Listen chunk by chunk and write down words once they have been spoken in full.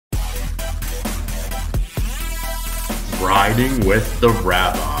Riding with the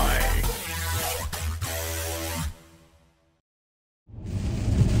Rabbi.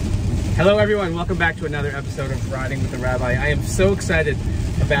 Hello everyone, welcome back to another episode of Riding with the Rabbi. I am so excited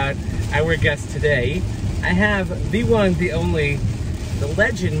about our guest today. I have the one, the only, the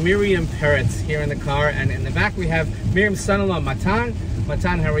legend Miriam Peretz here in the car, and in the back we have Miriam's son-in-law Matan.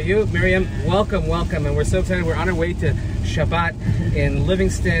 Matan, how are you? Miriam, welcome, and we're so excited. We're on our way to Shabbat in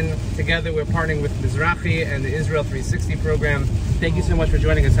Livingston. Together we're partnering with Mizrahi and the Israel 360 program. Thank you so much for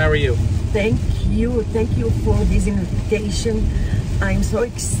joining us. How are you? Thank you for this invitation. I'm so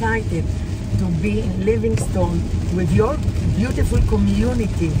excited to be in Livingston with your beautiful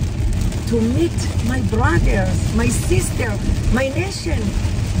community, to meet my brothers, my sister, my nation.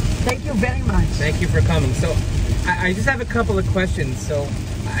 Thank you very much. Thank you for coming. So I just have a couple of questions. So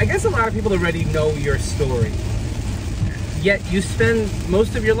I guess a lot of people already know your story, yet you spend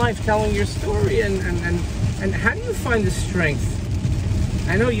most of your life telling your story, and how do you find the strength?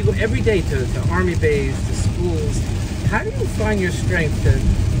 I know you go every day to army bays, to schools. How do you find your strength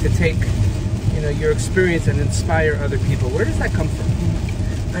to take, you know, your experience and inspire other people? Where does that come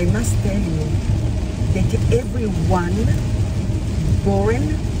from? I must tell you that everyone born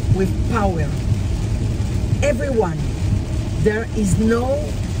with power. Everyone. There is no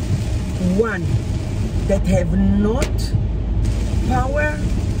one that have not power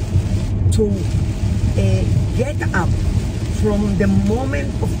to get up from the moment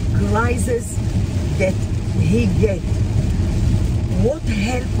of crisis that he get. What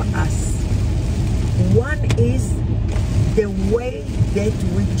help us? One is the way that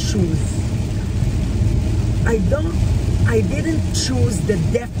we choose. I didn't choose the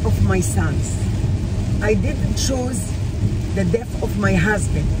death of my sons. I didn't choose the death of my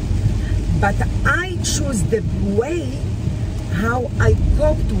husband. But I choose the way how I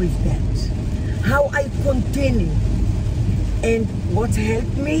coped with that, how I continue. And what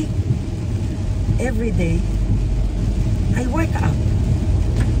helped me? Every day, I wake up.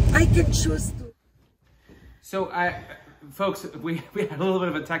 I can choose to. So folks, we had a little bit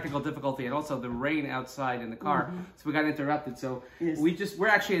of a technical difficulty, and also the rain outside in the car, so we got interrupted. So yes. we're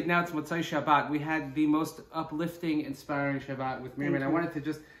actually, now it's Motzai Shabbat. We had the most uplifting, inspiring Shabbat with Miriam, and I wanted to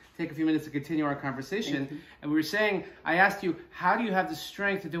just take a few minutes to continue our conversation. And we were saying, I asked you, how do you have the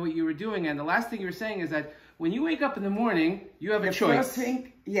strength to do what you were doing? And the last thing you were saying is that when you wake up in the morning, you have a choice. First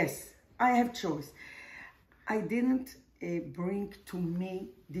thing, yes, I have choice. I didn't bring to me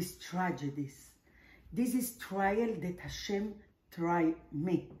these tragedies. This is trial that Hashem tried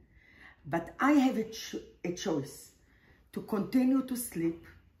me. But I have a choice to continue to sleep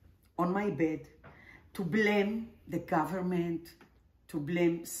on my bed, to blame the government, to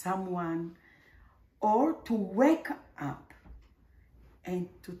blame someone, or to wake up and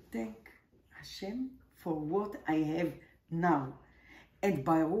to thank Hashem for what I have now. And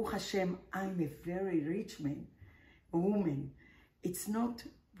Baruch Hashem, I'm a very rich woman. It's not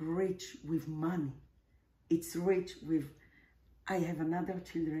rich with money. It's rich with, I have another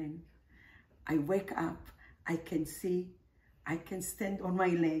children. I wake up, I can see, I can stand on my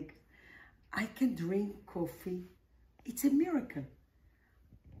leg. I can drink coffee. It's a miracle.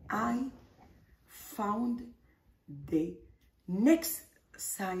 I found the next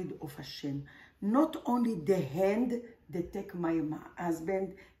side of Hashem. Not only the hand that take my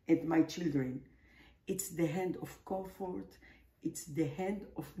husband and my children. It's the hand of comfort. It's the hand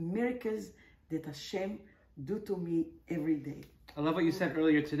of miracles that Hashem do to me every day. I love what you said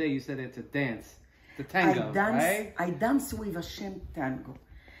earlier today. You said it's a dance, the tango, right? I dance with Hashem tango.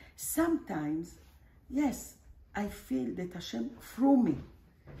 Sometimes, yes, I feel that Hashem through me.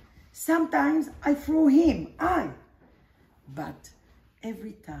 Sometimes I through him, But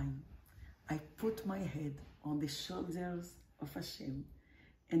every time I put my head on the shoulders of Hashem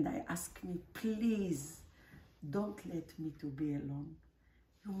and I ask me, please, don't let me to be alone.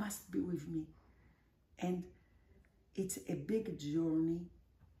 You must be with me. And it's a big journey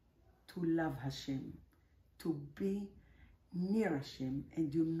to love Hashem, to be near Hashem.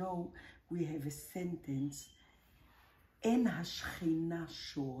 And you know, we have a sentence, En hashchina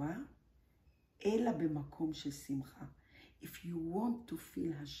shora, ela b'makom shel simcha. If you want to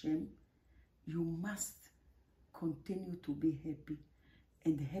feel Hashem, you must continue to be happy.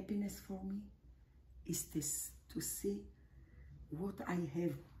 And the happiness for me is this, to see what I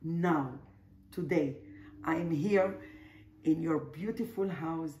have now, today. I am here in your beautiful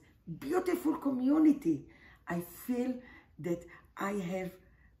house, beautiful community. I feel that I have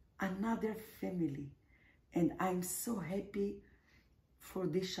another family, and I'm so happy for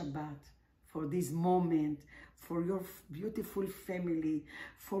this Shabbat, for this moment, for your beautiful family,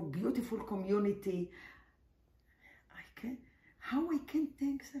 for beautiful community. I okay? How I can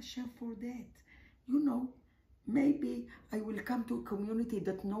thank Hashem for that? You know, maybe I will come to a community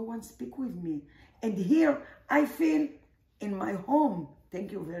that no one speak with me. And here I feel in my home.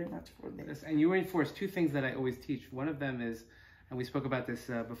 Thank you very much for that. Yes, and you reinforce two things that I always teach. One of them is, and we spoke about this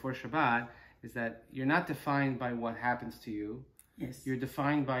before Shabbat, is that you're not defined by what happens to you. Yes. You're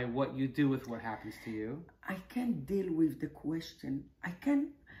defined by what you do with what happens to you. I can deal with the question. I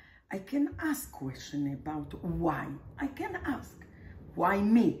can ask question about why. I can ask, why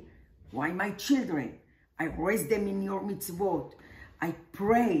me? Why my children? I raise them in your mitzvot. I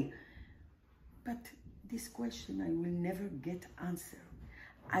pray. But this question I will never get answer.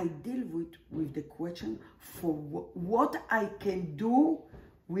 I deal with the question for what I can do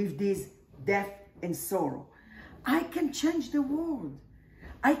with this death and sorrow. I can change the world.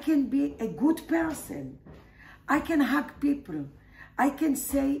 I can be a good person. I can hug people. I can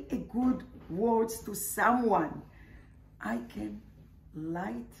say a good words to someone. I can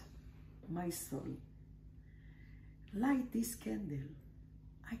light my soul. Light this candle.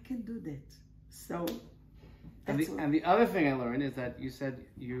 I can do that. So and the other thing I learned is that you said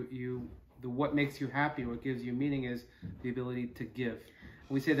what makes you happy, what gives you meaning, is the ability to give.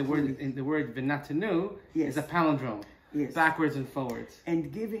 We say the word v'natanu is a palindrome, backwards and forwards.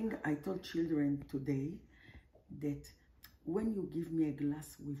 And giving, I told children today that when you give me a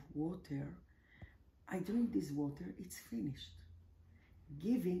glass with water, I drink this water, it's finished.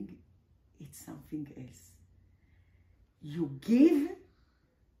 Giving, it's something else. You give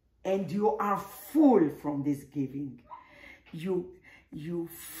and you are full from this giving. You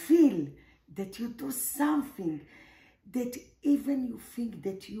feel that you do something that even you think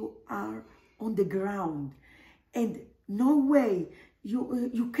that you are on the ground and no way,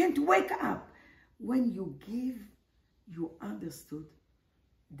 you can't wake up. When you give, you understood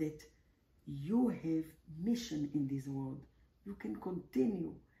that you have mission in this world. You can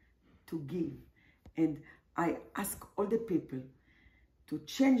continue to give. And I ask all the people to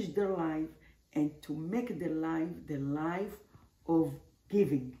change their life and to make the life of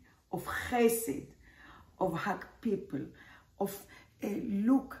giving, of chesed, of hug people, of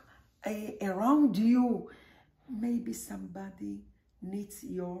look around you. Maybe somebody needs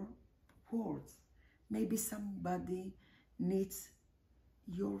your words. Maybe somebody needs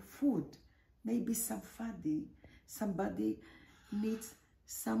your food. Maybe somebody needs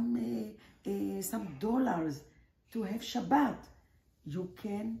some dollars to have Shabbat. You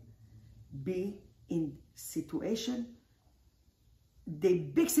can be in situation. The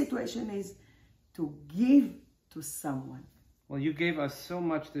big situation is to give to someone. Well, you gave us so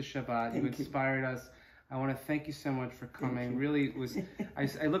much this Shabbat. You inspired us. I want to thank you so much for coming. Really, it was.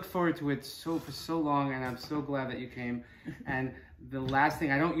 I looked forward to it for so long, and I'm so glad that you came. And the last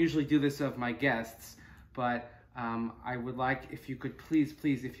thing, I don't usually do this of my guests, but I would like, if you could please,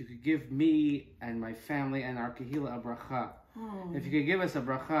 if you could give me and my family and our Kehila a bracha. Oh. If you could give us a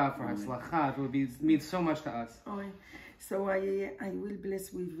bracha for Hatzlacha, it would mean so much to us. Oh. So I will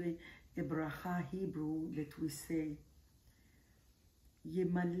bless with a bracha Hebrew that we say,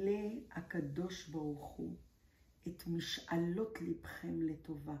 ימלא הקדוש ברוך הוא את משאלות לבכם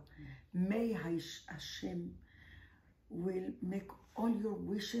לטובה. May Hashem will make all your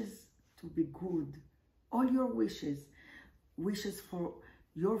wishes to be good. All your wishes for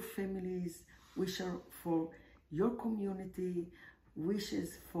your families, wishes for your community,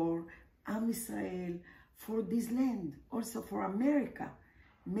 wishes for Am Israel, for this land, also for America.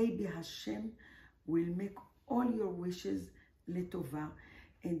 Maybe Hashem will make all your wishes letova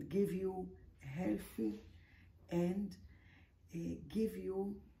and give you healthy and give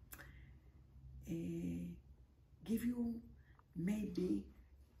you maybe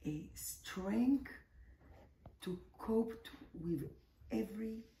a strength to cope with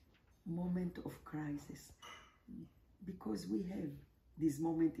every moment of crisis, because we have this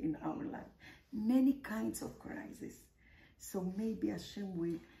moment in our life, many kinds of crises. So maybe Hashem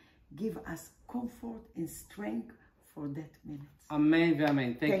will give us comfort and strength for that minute. Amen,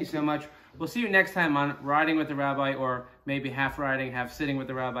 amen. Thank you so much. We'll see you next time on Riding with the Rabbi, or maybe half riding, half sitting with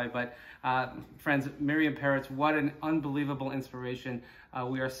the Rabbi. But friends, Miriam Peretz, what an unbelievable inspiration.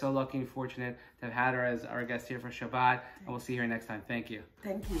 We are so lucky and fortunate to have had her as our guest here for Shabbat. And we'll see you here next time. Thank you.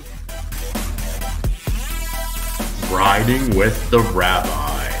 Thank you. Riding with the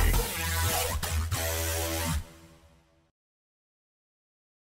Rabbi.